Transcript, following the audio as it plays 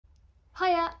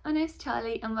Hiya, my name's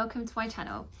Charlie and welcome to my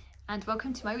channel and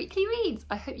welcome to my weekly reads.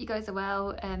 I hope you guys are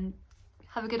well.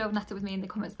 Have a good old natter with me in the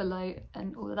comments below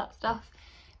and all of that stuff.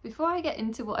 Before I get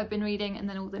into what I've been reading and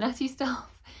then all the nerdy stuff,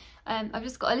 I've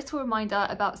just got a little reminder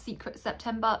about Secrets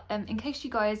September. In case you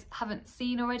guys haven't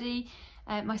seen already,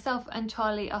 myself and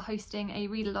Charlie are hosting a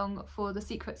read-along for the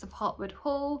Secrets of Hartwood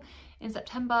Hall in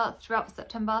September, throughout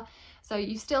September. So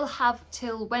you still have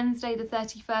till Wednesday the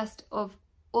 31st of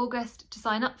August to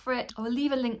sign up for it. I will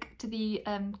leave a link to the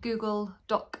Google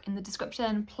Doc in the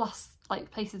description, plus like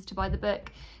places to buy the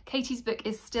book. Katie's book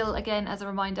is still, again as a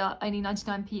reminder, only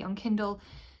 99p on Kindle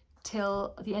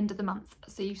till the end of the month,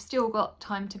 so you've still got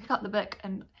time to pick up the book.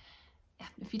 And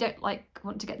if you don't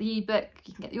want to get the ebook,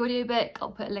 you can get the audiobook.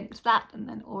 I'll put a link to that, and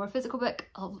then or a physical book.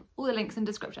 All the links in the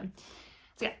description.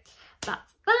 So yeah,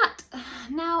 that's that.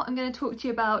 Now I'm going to talk to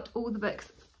you about all the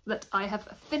books that I have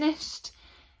finished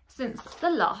since the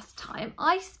last time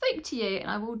I spoke to you.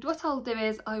 And what I'll do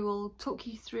is I will talk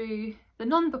you through the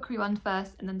non-bookery one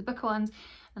first and then the booker ones,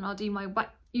 and I'll do my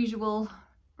usual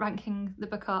ranking the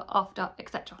booker after,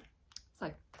 etc.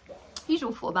 So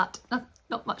usual format,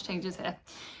 not much changes here.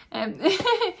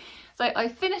 So I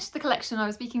finished the collection I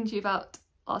was speaking to you about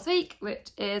last week,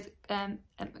 which is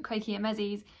Akwaeke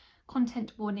Emezi's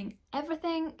Content Warning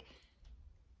Everything.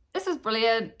 This was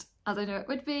brilliant, as I know it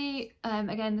would be.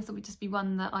 Again, this will just be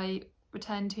one that I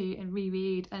return to and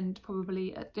reread, and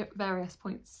probably at various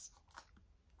points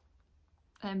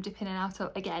dip in and out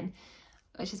of again,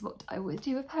 which is what I always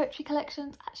do with poetry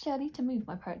collections. Actually, I need to move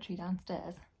my poetry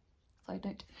downstairs, so I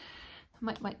don't. I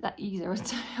might make that easier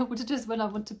to just when I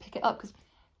want to pick it up, because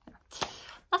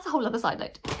that's a whole other side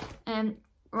note.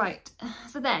 Right,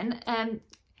 so then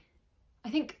I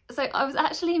think so. I was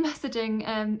actually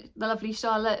messaging the lovely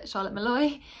Charlotte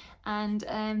Malloy,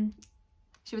 and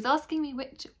she was asking me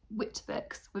which wit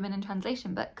books, women in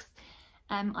translation books,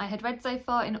 I had read so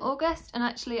far in August. And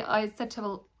actually I said to her,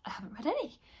 well, I haven't read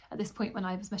any at this point when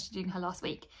I was messaging her last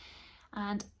week.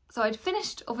 And so I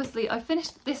finished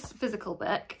this physical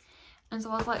book, and so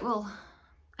I was like, well,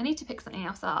 I need to pick something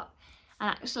else up. And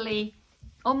actually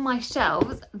on my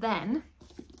shelves then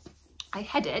I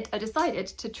decided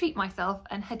to treat myself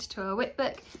and head to a wit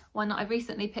book, one that I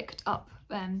recently picked up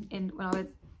when I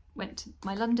went to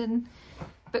my London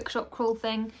bookshop crawl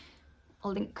thing.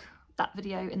 I'll link that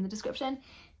video in the description.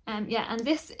 Yeah, and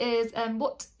this is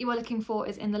What You Are Looking For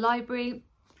Is in the Library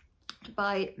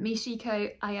by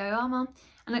Michiko Aoyama,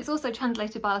 and it's also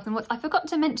translated by Alison Watts. I forgot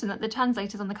to mention that the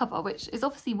translator's on the cover, which is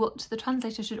obviously what the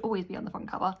translator should always be on the front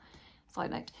cover,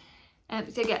 side note.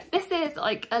 So yeah, this is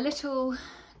like a little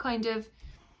kind of,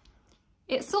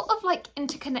 it's sort of like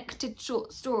interconnected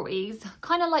short stories,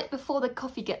 kind of like Before the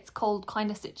Coffee Gets Cold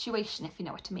kind of situation, if you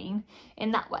know what I mean,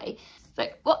 in that way. So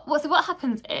what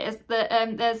happens is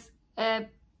that there's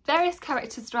various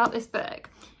characters throughout this book,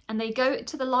 and they go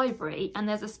to the library, and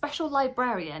there's a special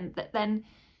librarian that then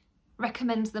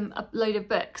recommends them a load of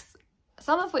books,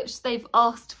 some of which they've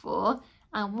asked for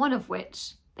and one of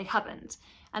which they haven't.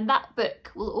 And that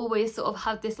book will always sort of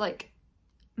have this like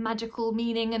magical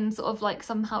meaning and sort of like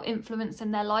somehow influence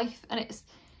in their life. And it's,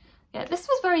 yeah, this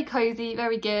was very cozy,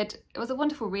 very good. It was a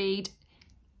wonderful read.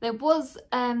 There was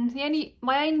my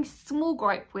only small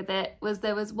gripe with it was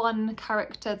there was one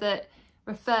character that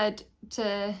referred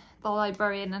to the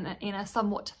librarian in a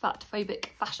somewhat fat-phobic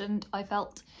fashion, I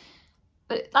felt.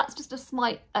 But that's just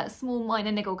a small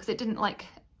minor niggle, because it didn't like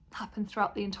happen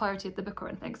throughout the entirety of the book or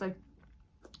anything, so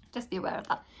just be aware of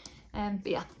that.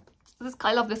 But yeah,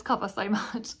 I love this cover so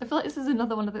much. I feel like this is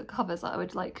another one of the covers that I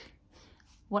would like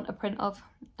want a print of.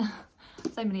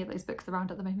 So many of those books around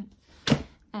at the moment.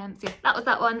 So yeah, that was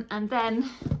that one. And then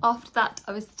after that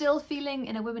I was still feeling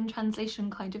in a women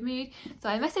translation kind of mood, so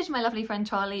I messaged my lovely friend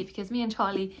Charlie, because me and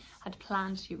Charlie had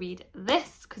planned to read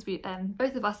this, because we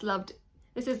both of us loved.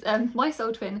 This is My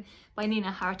Soul Twin by Nino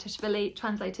Haratishwili,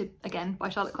 translated again by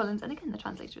Charlotte Collins, and again the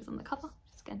translator is on the cover,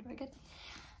 which is again very good.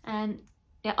 And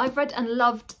yeah, I've read and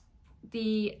loved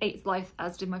The Eighth Life,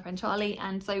 as did my friend Charlie,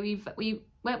 and so we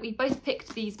both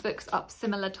picked these books up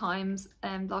similar times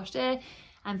last year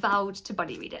and vowed to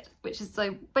buddy read it, which is,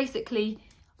 so basically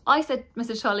I said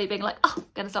Mrs. Charlie being like, oh, I'm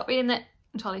gonna start reading it,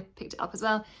 and Charlie picked it up as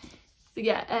well. So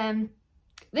yeah,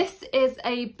 this is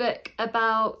a book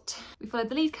about, we follow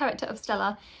the lead character of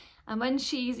Stella, and when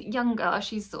she's younger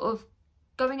she's sort of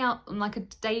going out on like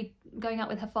going out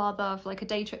with her father for like a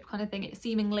day trip kind of thing,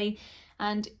 seemingly,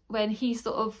 and when he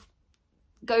sort of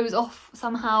goes off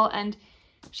somehow, and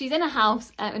she's in a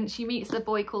house and she meets a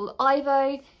boy called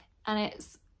Ivo, and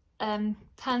it's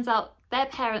turns out their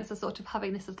parents are sort of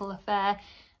having this little affair,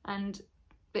 and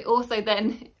it also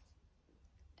then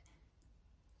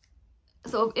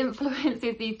sort of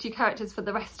influences these two characters for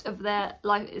the rest of their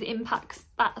life. It impacts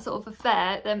that sort of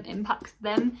affair, then impacts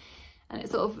them, and it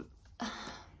sort of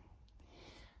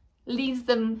leads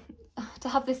them to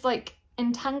have this like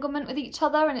entanglement with each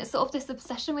other, and it's sort of this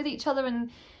obsession with each other,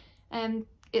 and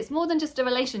it's more than just a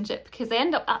relationship, because they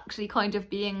end up actually kind of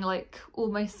being like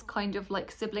almost kind of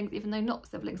like siblings, even though not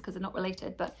siblings because they're not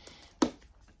related, but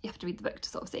you have to read the book to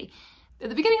sort of see. At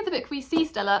the beginning of the book we see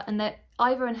Stella, and that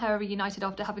Ivor and her are reunited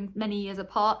after having many years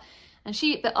apart, and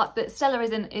but Stella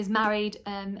is married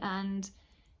and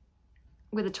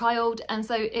with a child, and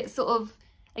so it's sort of,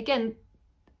 again,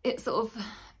 it's sort of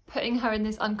putting her in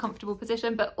this uncomfortable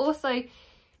position, but also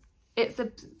it's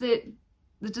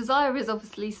the desire is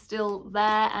obviously still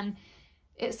there, and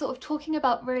it's sort of talking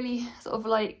about really sort of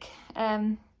like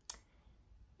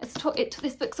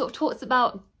this book sort of talks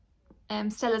about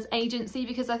Stella's agency,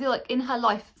 because I feel like in her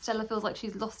life Stella feels like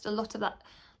she's lost a lot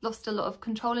of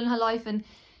control in her life,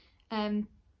 and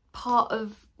part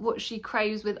of what she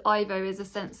craves with Ivor is a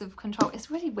sense of control.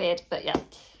 It's really weird, but yeah,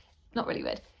 not really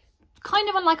weird. Kind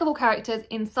of unlikable characters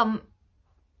in some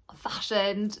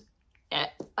fashion. Yeah,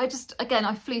 I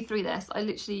flew through this. I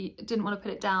literally didn't want to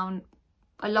put it down.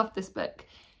 I loved this book.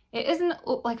 It isn't,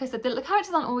 like I said, the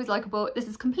characters aren't always likeable. This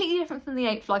is completely different from The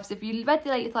Eighth Life. So if you read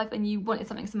The Eighth Life and you wanted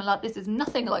something similar, this is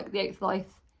nothing like The Eighth Life.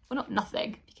 Well, not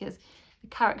nothing, because the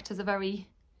characters are very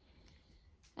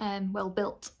well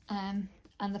built, and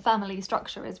the family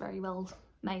structure is very well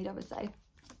made, I would say.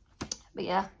 But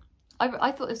yeah,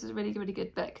 I thought this was a really, really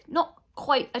good book.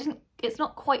 It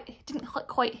didn't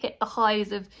quite hit the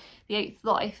highs of The Eighth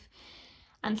Life,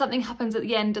 and something happens at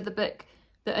the end of the book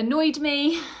that annoyed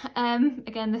me.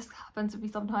 Again, this happens with me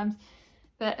sometimes,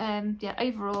 but yeah,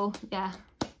 overall, yeah,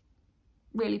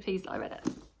 really pleased that I read it.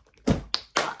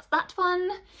 That's that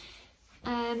one.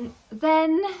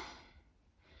 Then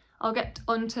I'll get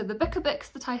on to the book of books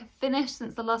that I have finished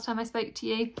since the last time I spoke to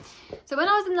you. So when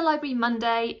I was in the library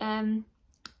Monday, I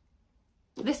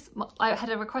had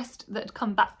a request that had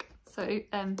come back, so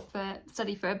for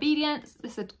Study for Obedience.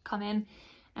 This had come in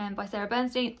by Sarah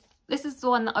Bernstein. This is the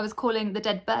one that I was calling the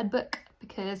Dead Bird book,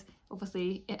 because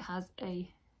obviously it has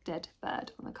a dead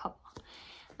bird on the cover.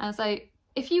 And so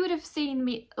if you would have seen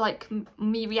me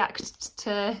react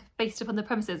to, based upon the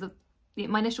premises of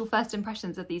my initial first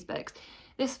impressions of these books,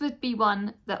 this would be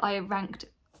one that I ranked,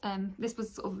 this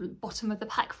was sort of bottom of the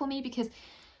pack for me, because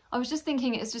I was just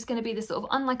thinking it's just going to be this sort of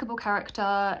unlikable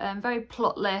character, very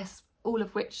plotless, all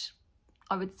of which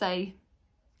I would say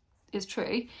is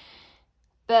true.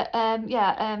 But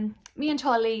me and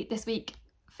Charlie this week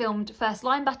filmed First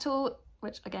Line Battle,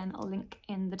 which again I'll link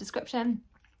in the description.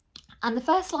 And the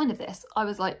first line of this, I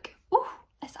was like, oh,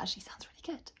 this actually sounds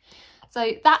really good.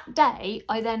 So that day,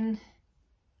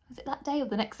 was it that day or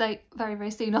the next day, very,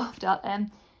 very soon after,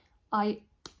 I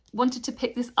wanted to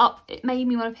pick this up. It made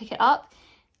me want to pick it up,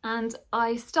 and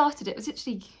I started it. It was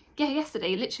literally, yeah,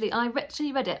 yesterday, literally. And I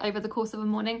actually read it over the course of a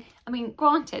morning. I mean,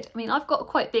 granted, I've got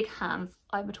quite big hands.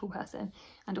 I'm a tall person,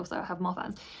 and also I have more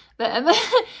hands. But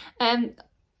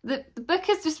the book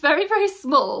is just very, very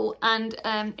small, and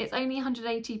it's only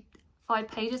 185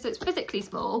 pages, so it's physically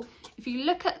small. If you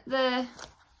look at the,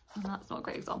 oh, that's not a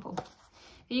great example.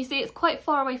 You see it's quite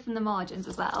far away from the margins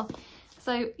as well.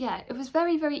 So yeah, it was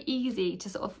very, very easy to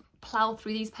sort of plough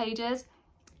through these pages.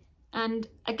 And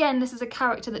again, this is a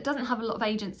character that doesn't have a lot of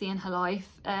agency in her life.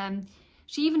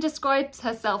 She even describes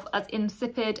herself as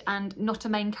insipid and not a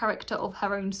main character of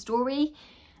her own story.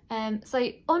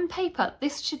 So on paper,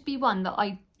 this should be one that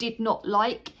I did not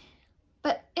like.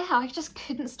 But yeah, I just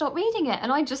couldn't stop reading it.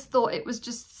 And I just thought it was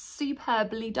just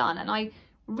superbly done. And I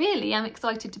really am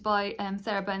excited to buy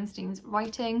Sarah Bernstein's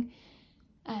writing.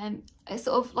 It's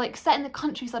sort of like set in the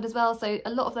countryside as well. So a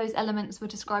lot of those elements were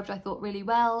described, I thought, really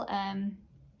well.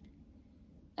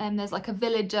 There's like a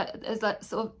village, there's like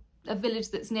sort of a village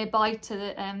that's nearby to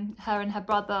her and her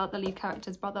brother, the lead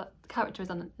character's brother. The character is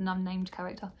an unnamed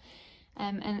character.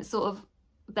 And it's sort of,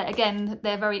 again,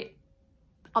 they're very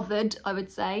othered, I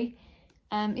would say.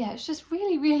 Yeah, it's just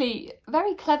really, really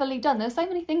very cleverly done. There's so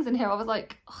many things in here. I was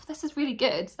like, oh, this is really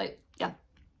good. So yeah,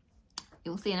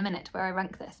 you'll see in a minute where I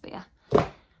rank this, but yeah.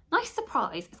 Nice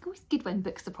surprise. It's always good when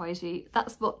books surprise you.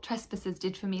 That's what Trespassers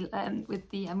did for me with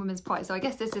the Women's Prize. So I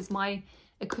guess this is my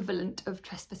equivalent of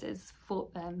Trespassers for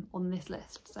on this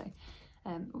list. So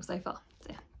so far. So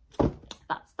yeah,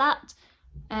 that's that.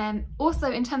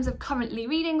 Also, in terms of currently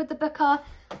reading with the Booker,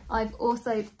 I've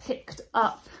also picked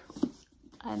up.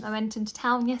 I went into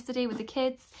town yesterday with the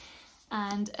kids,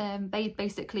 and they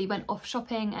basically went off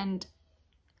shopping and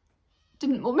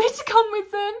didn't want me to come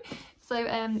with them.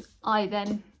 So I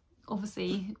then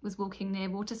obviously was walking near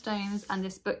Waterstones and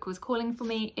this book was calling for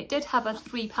me. It did have a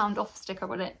 £3 off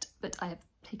sticker on it, but I have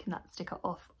taken that sticker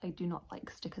off. I do not like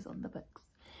stickers on the books.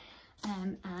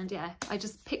 And yeah, I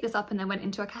just picked this up and then went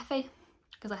into a cafe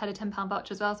because I had a £10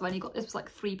 voucher as well, so I only got, this was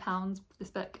like £3 for this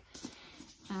book.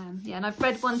 Yeah, and I've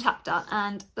read one chapter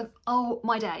and oh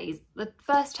my days, the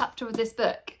first chapter of this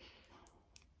book,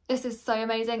 this is so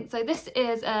amazing. So this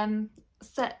is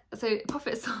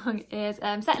Prophet Song is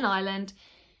set in Ireland.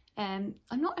 I'm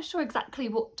not sure exactly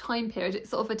what time period, it's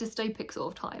sort of a dystopic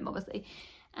sort of time obviously,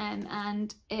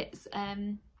 and it's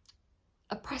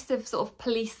oppressive sort of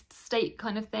police state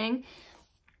kind of thing.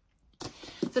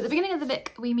 So at the beginning of the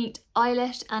book we meet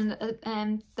Eilish,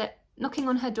 and that knocking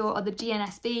on her door are the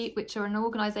GNSB, which are an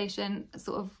organisation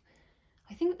sort of,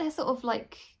 I think they're sort of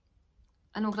like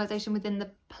an organisation within the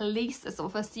police, a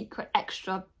sort of a secret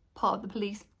extra part of the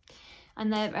police,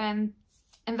 and they're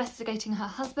investigating her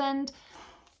husband,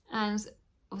 and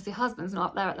obviously her husband's not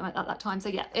up there at that time. So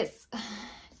yeah, it's,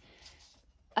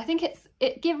 I think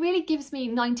it really gives me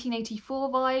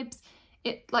 1984 vibes.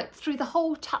 It, like, through the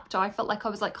whole chapter I felt like I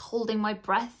was like holding my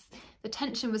breath. The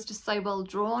tension was just so well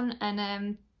drawn,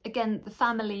 and again, the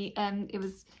family, it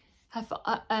was her,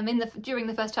 during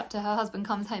the first chapter her husband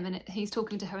comes home and he's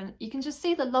talking to her, and you can just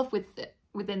see the love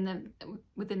within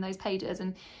those pages,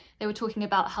 and they were talking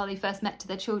about how they first met to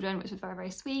their children, which was very,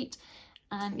 very sweet.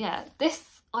 And yeah,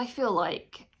 this, I feel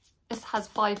like this has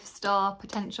 5-star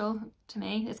potential to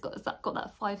me. It's got that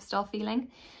 5-star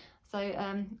feeling. So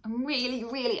I'm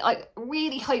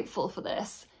really hopeful for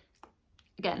this.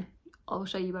 Again, I'll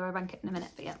show you where I rank it in a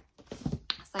minute, but yeah.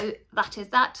 So that is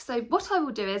that. So what I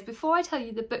will do is, before I tell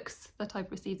you the books that I've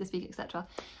received this week, etc.,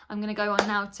 I'm going to go on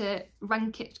now to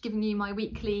rank it, giving you my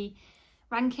weekly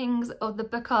rankings of the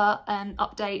Booker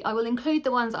update. I will include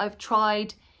the ones I've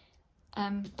tried.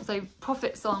 So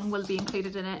Prophet Song will be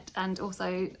included in it, and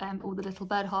also all the Little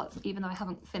Bird Hearts, even though I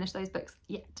haven't finished those books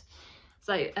yet.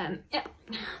 So yeah,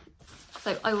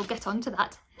 so I will get on to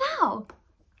that now.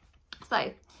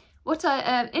 So what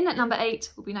in at number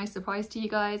 8 will be no surprise to you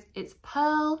guys, it's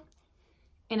Pearl.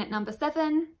 In at number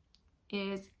 7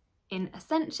 is In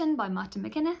Ascension by Martin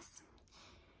McGuinness.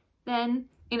 Then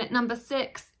in at number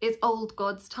 6 is Old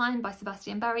God's Time by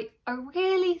Sebastian Barry. I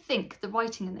really think the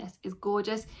writing in this is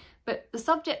gorgeous, but the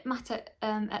subject matter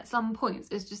at some points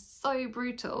is just so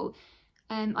brutal.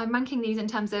 I'm ranking these in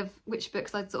terms of which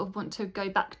books I'd sort of want to go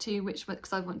back to, which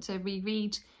books I want to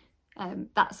reread.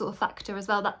 That sort of factor as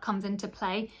well, that comes into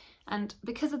play. And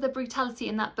because of the brutality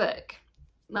in that book,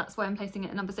 that's why I'm placing it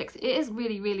at number 6. It is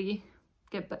really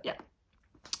good, but yeah,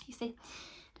 you see.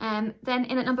 Then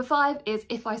in at number 5 is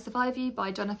If I Survive You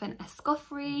by Jonathan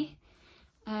Escoffery.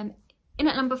 In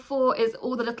at number 4 is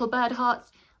All the Little Bird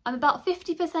Hearts. I'm about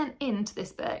 50% into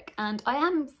this book, and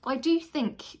I do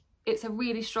think it's a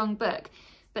really strong book,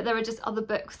 but there are just other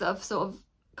books that have sort of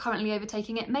currently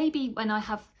overtaking it. Maybe when I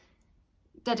have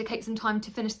dedicate some time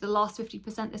to finish the last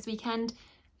 50% this weekend,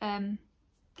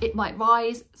 it might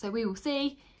rise, so we will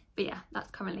see. But yeah, that's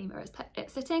currently where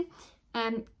it's sitting.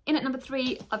 In at number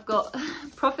 3 I've got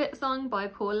Prophet Song by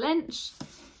Paul Lynch.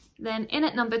 Then in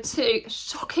at number 2,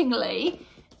 shockingly,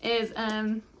 is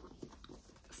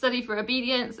Study for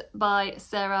Obedience by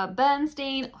Sarah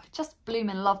Bernstein. I just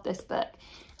bloomin' love this book.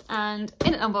 And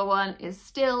in at number 1 is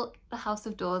still The House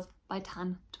of Doors by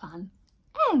Tan Twan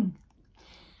Eng.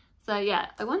 So yeah,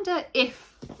 I wonder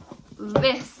if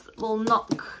this will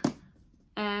knock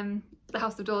The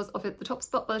House of Doors off at the top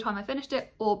spot by the time I finished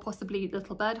it, or possibly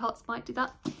Little Bird Hearts might do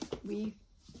that.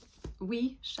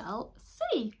 We shall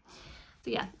see.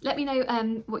 So yeah, let me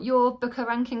know what your Booker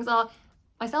rankings are.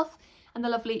 Myself and the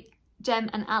lovely Jem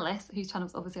and Alice, whose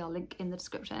channels obviously I'll link in the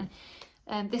description,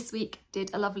 this week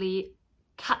did a lovely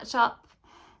catch up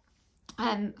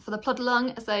for the plod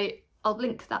along, so I'll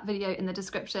link that video in the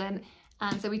description.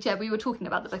 And so we were talking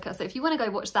about the Booker, so if you want to go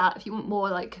watch that, if you want more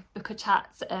like Booker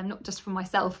chats, not just from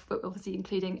myself, but obviously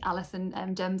including Alice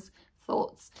and Jem's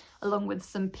thoughts, along with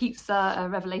some pizza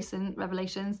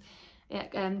revelations,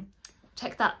 yeah,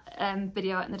 check that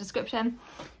video out in the description.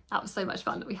 That was so much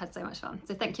fun. We had so much fun,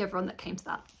 so thank you everyone that came to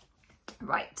that.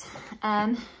 Right,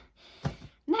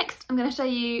 next I'm going to show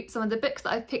you some of the books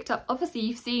that I've picked up. Obviously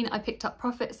you've seen I picked up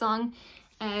Prophet Song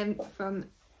from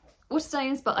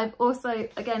Waterstones, but I've also,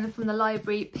 again from the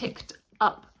library, picked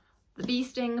up The Bee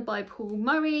Sting by Paul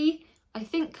Murray. I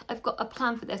think I've got a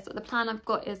plan for this, but the plan I've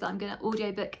got is that I'm going to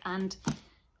audiobook and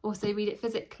also read it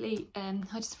physically. I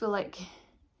just feel like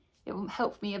it will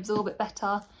help me absorb it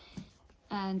better,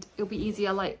 and it'll be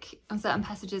easier, like on certain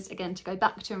passages, again, to go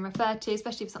back to and refer to,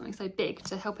 especially for something so big,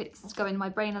 to help it go in my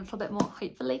brain a little bit more,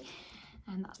 hopefully.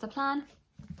 And that's the plan.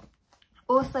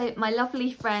 Also, my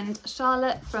lovely friend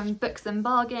Charlotte from Books and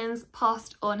Bargains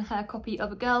passed on her copy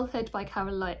of A Girlhood by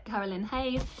Carolyn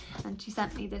Hayes, and she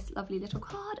sent me this lovely little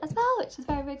card as well, which is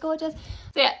very, very gorgeous.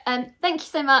 So yeah, thank you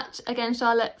so much again,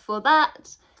 Charlotte, for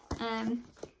that.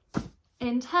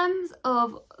 In terms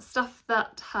of stuff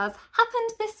that has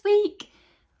happened this week,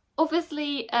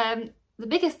 obviously the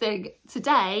biggest thing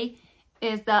today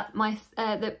is that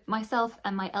myself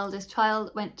and my eldest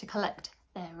child went to collect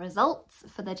their results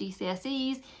for their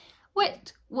GCSEs,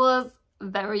 which was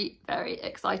very, very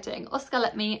exciting. Oscar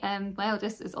let me, my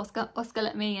eldest is Oscar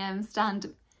let me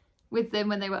stand with them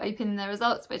when they were opening their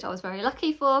results, which I was very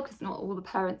lucky for, because not all the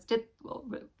parents did, well,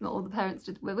 not all the parents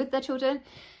were with their children.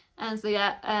 And so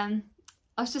yeah,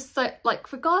 I was just so,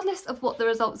 like, regardless of what the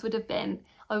results would have been,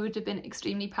 I would have been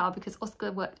extremely proud, because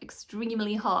Oscar worked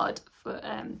extremely hard for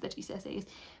the GCSEs.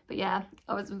 But yeah,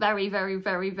 I was very, very,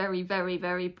 very, very, very,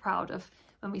 very proud of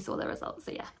when we saw their results.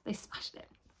 So yeah, they smashed it.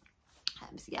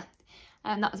 So yeah,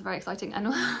 and that was very exciting.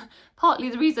 And partly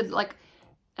the reason, like,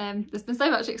 there's been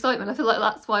so much excitement, I feel like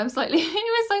that's why I'm slightly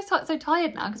so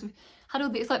tired now, because we've had all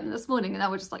the excitement this morning and now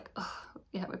we're just like, oh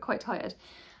yeah, we're quite tired.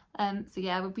 So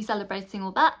yeah, we'll be celebrating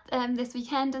all that this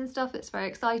weekend and stuff. It's very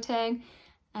exciting.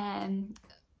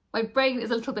 My brain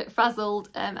is a little bit frazzled,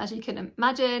 as you can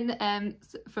imagine,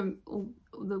 from all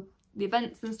the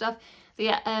events and stuff. So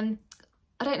yeah,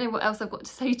 I don't know what else I've got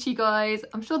to say to you guys.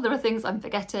 I'm sure there are things I'm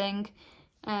forgetting.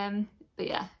 But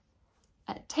yeah,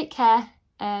 take care.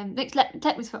 I know what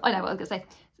I was going to say.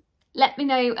 Let me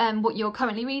know what you're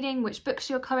currently reading, which books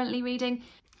you're currently reading.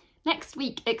 Next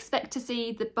week, expect to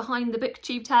see the Behind the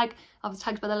Booktube tag. I was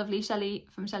tagged by the lovely Shelley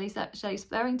from Shelley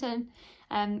Sparrington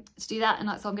to do that,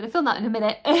 and so I'm going to film that in a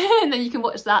minute, and then you can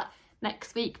watch that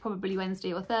next week, probably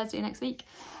Wednesday or Thursday next week.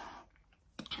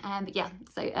 But yeah,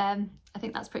 so I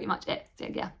think that's pretty much it. So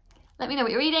yeah, let me know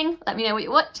what you're reading, let me know what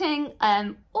you're watching,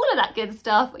 all of that good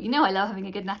stuff. You know I love having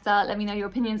a good natter. Let me know your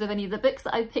opinions of any of the books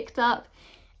that I've picked up.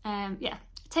 Yeah,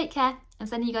 take care, and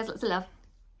sending you guys lots of love.